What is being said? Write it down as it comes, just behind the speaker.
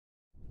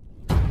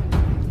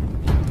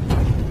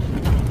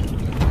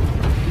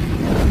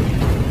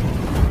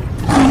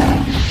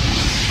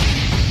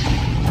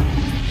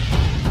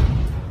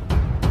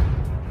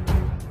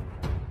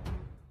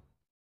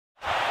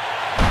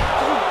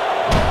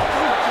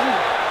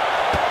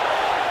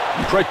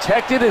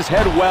protected his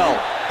head well.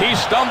 He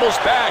stumbles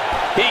back.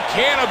 He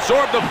can't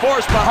absorb the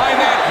force behind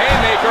that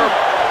haymaker.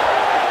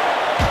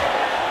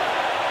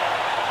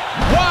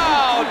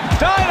 Wow!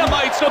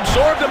 Dynamite's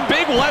absorbed a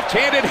big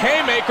left-handed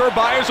haymaker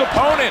by his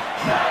opponent.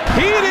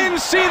 He didn't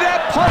see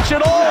that punch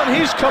at all, and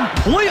he's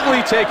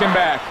completely taken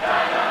back.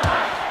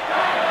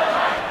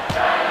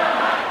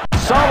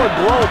 Solid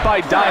blow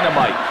by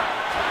Dynamite.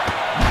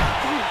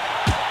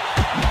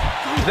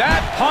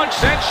 That punch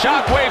sent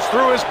shockwaves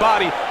through his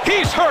body.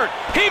 He's hurt.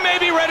 He may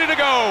be ready to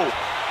go.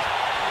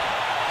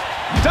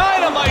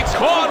 Dynamite's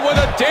caught with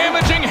a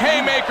damaging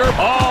haymaker.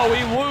 Oh,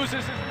 he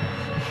loses his...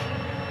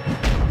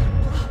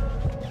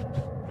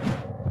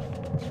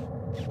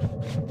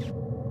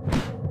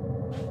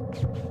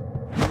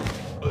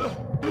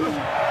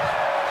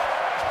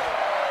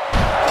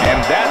 And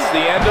that's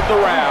the end of the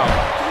round.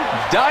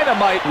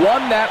 Dynamite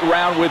won that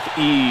round with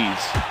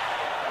ease.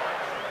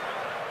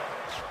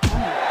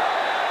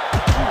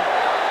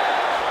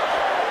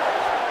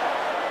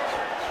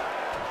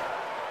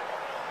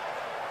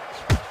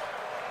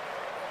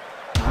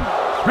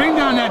 Bring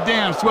down that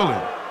damn swelling.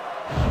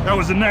 That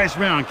was a nice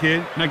round,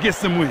 kid. Now get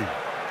some win.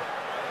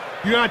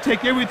 You gotta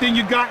take everything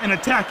you got and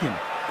attack him.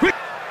 Quick!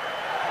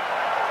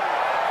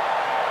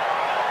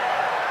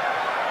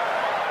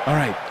 All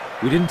right,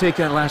 we didn't take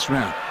that last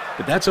round,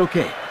 but that's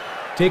okay.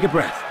 Take a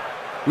breath.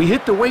 We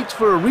hit the weights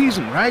for a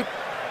reason, right?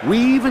 We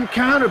even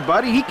countered,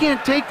 buddy. He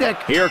can't take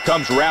that. Here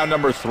comes round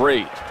number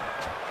 3.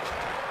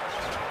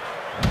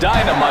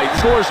 Dynamite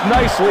scores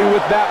nicely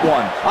with that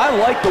one. I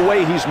like the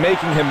way he's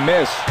making him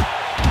miss.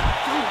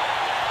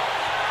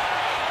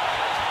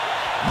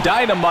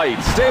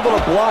 Dynamite's able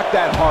to block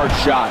that hard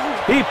shot.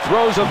 He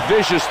throws a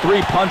vicious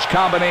 3-punch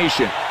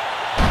combination.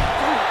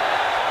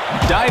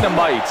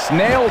 Dynamite's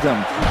nailed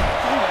him.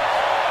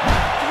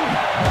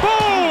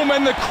 Boom!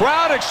 And the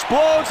crowd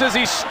explodes as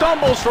he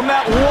stumbles from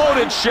that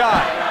loaded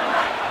shot.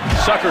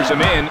 Suckers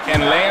him in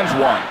and lands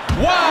one.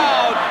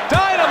 Wow!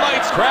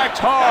 Dynamite's cracked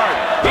hard.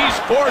 He's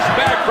forced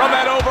back from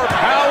that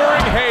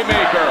overpowering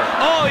haymaker.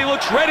 Oh, he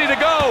looks ready to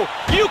go.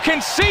 You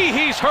can see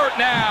he's hurt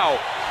now.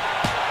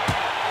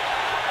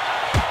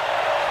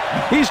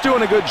 He's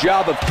doing a good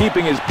job of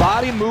keeping his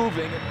body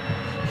moving.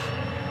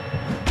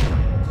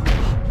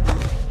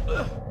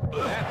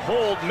 That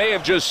hold may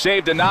have just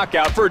saved a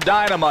knockout for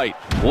Dynamite.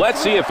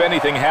 Let's see if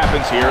anything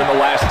happens here in the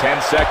last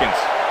 10 seconds.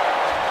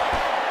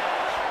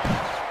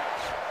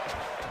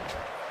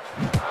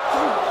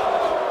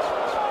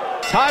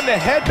 Time to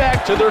head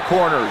back to their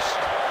corners.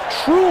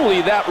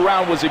 Truly, that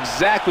round was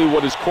exactly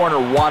what his corner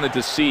wanted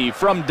to see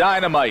from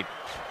Dynamite.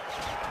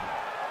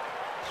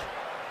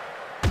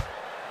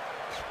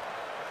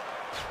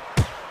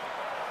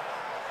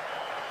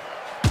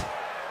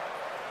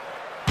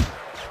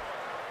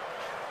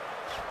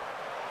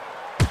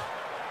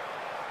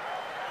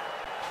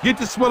 Get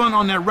the swelling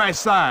on that right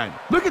side.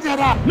 Look at that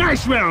out.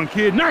 Nice round,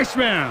 kid. Nice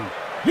round.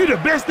 You're the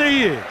best there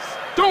is.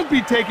 Don't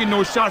be taking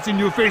no shots in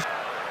your face.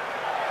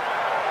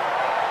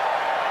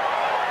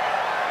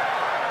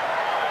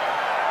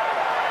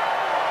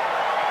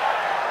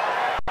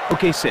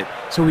 Okay, Sid,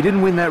 so we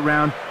didn't win that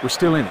round. We're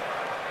still in it.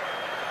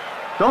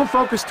 Don't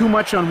focus too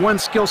much on one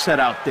skill set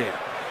out there.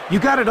 You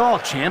got it all,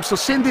 champ, so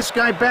send this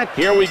guy back.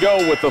 Here we go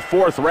with the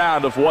 4th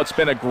round of what's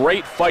been a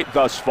great fight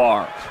thus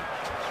far.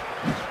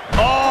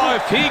 Oh,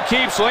 if he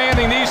keeps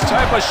landing these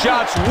type of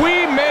shots,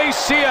 we may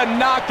see a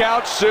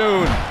knockout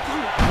soon.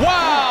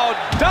 Wow,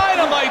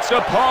 Dynamite's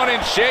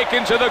opponent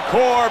shaken to the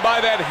core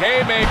by that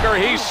haymaker.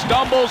 He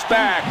stumbles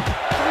back.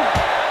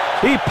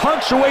 He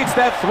punctuates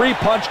that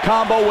 3-punch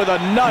combo with a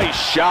nice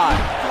shot.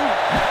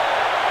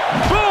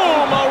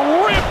 Boom,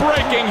 a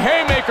rib-breaking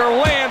haymaker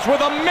lands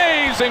with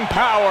amazing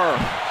power.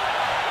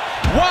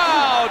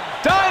 Wow,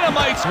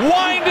 Dynamite's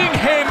winding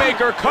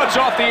haymaker cuts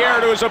off the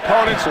air to his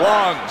opponent's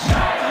lungs.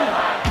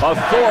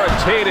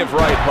 Authoritative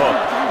right hook.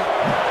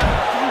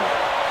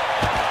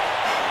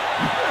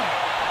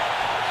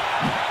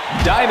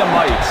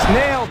 Dynamite's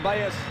nailed by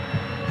a...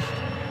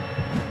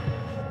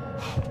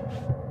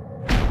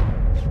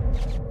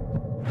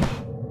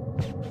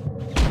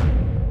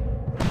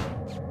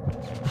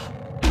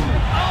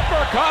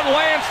 Uppercut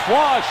lands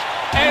flush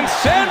and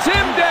sends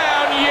him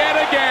down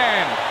yet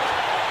again.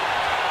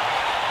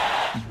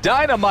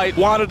 Dynamite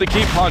wanted to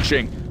keep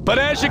punching, but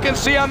as you can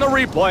see on the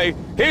replay,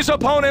 his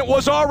opponent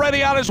was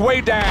already on his way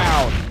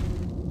down.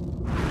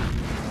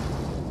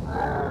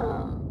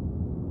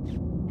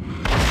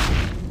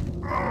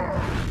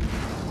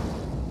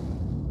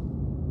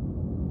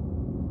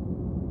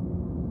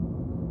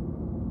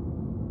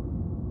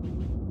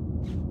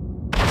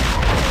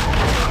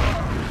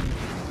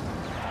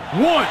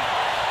 One,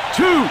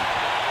 two,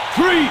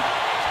 3,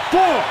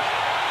 4,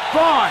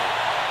 5,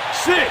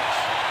 6,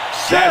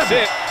 7. That's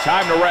it.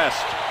 Time to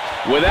rest.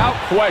 Without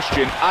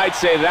question, I'd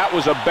say that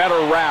was a better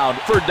round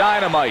for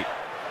Dynamite.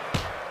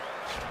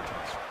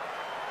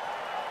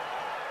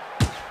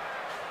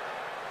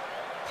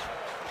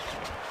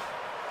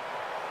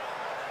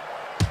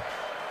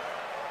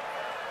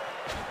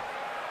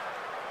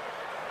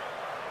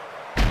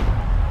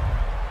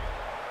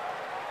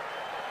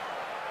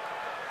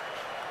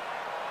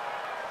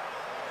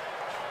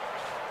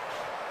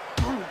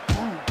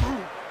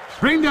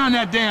 Bring down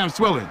that damn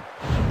swelling.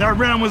 That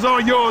round was all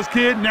yours,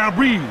 kid. Now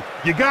breathe.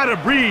 You gotta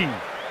breathe.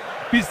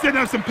 Be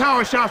setting up some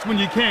power shots when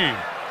you can.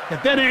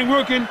 If that ain't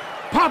working,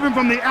 pop him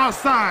from the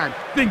outside.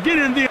 Then get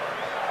in there.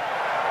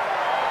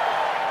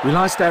 We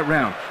lost that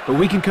round, but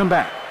we can come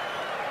back.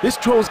 This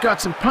troll's got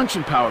some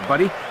punching power,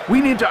 buddy.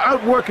 We need to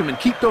outwork him and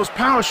keep those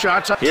power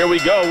shots up. Here we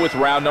go with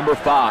round number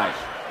 5.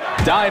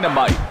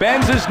 Dynamite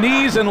bends his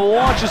knees and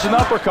launches an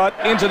uppercut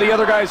into the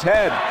other guy's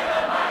head.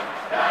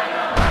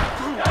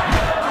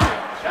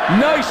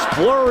 Nice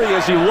flurry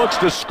as he looks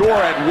to score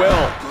at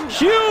will.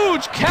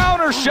 Huge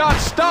counter shot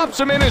stops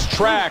him in his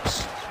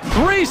tracks.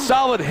 3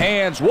 solid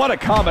hands, what a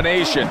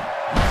combination.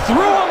 Threw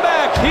him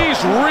back,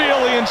 he's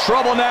really in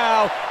trouble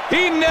now.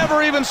 He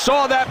never even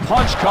saw that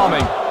punch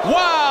coming.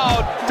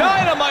 Wow,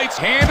 Dynamite's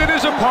handed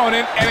his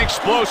opponent an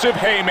explosive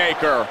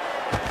haymaker.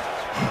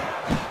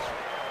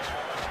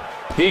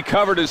 He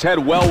covered his head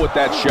well with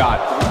that shot.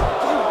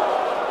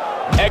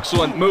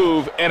 Excellent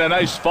move and a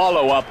nice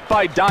follow-up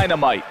by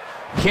Dynamite.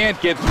 Can't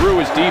get through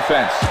his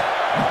defense.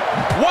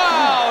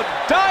 Wow,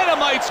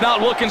 Dynamite's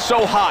not looking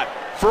so hot.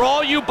 For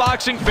all you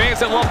boxing fans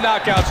that love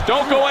knockouts,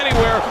 don't go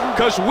anywhere,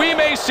 because we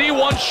may see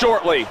one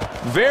shortly.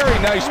 Very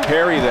nice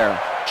parry there.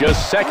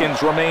 Just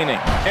seconds remaining.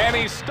 And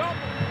he's stumped.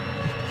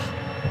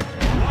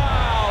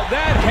 Wow,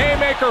 that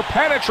haymaker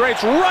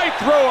penetrates right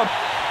through him.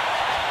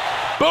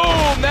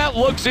 Boom, that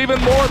looks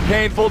even more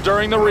painful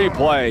during the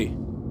replay.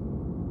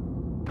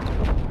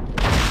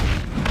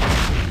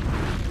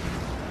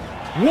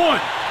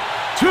 1,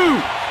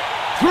 2,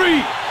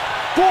 3,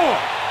 4,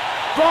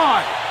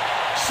 5,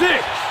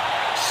 6,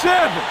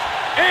 7,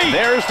 8.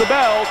 There's the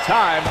bell.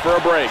 Time for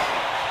a break.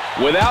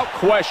 Without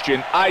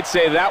question, I'd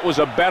say that was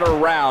a better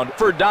round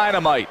for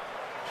Dynamite.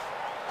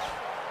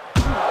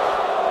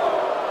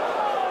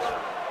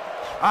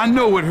 I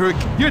know it hurt.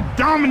 You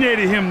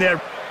dominated him there.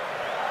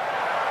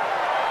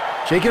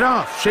 Shake it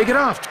off, shake it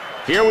off.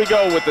 Here we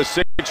go with the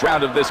 6th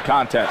round of this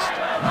contest.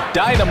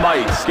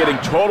 Dynamite's getting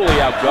totally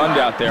outgunned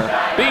out there.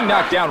 Being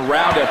knocked down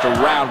round after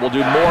round will do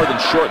more than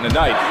shorten the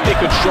night. It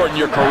could shorten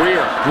your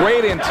career.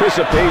 Great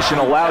anticipation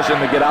allows him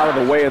to get out of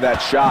the way of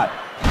that shot.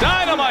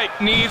 Dynamite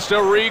needs to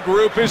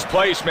regroup his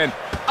placement.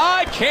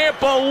 I can't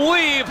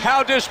believe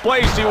how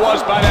displaced he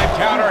was by that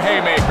counter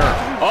haymaker.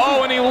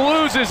 Oh, and he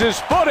loses his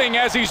footing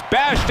as he's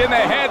bashed in the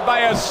head by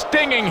a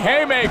stinging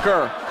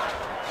haymaker.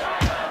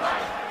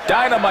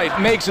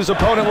 Dynamite makes his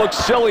opponent look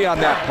silly on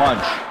that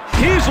punch.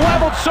 He's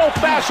leveled so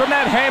fast from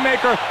that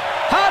haymaker.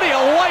 How do you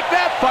like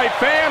that fight,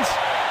 fans?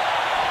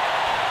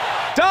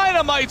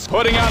 Dynamite's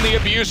putting on the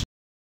abuse.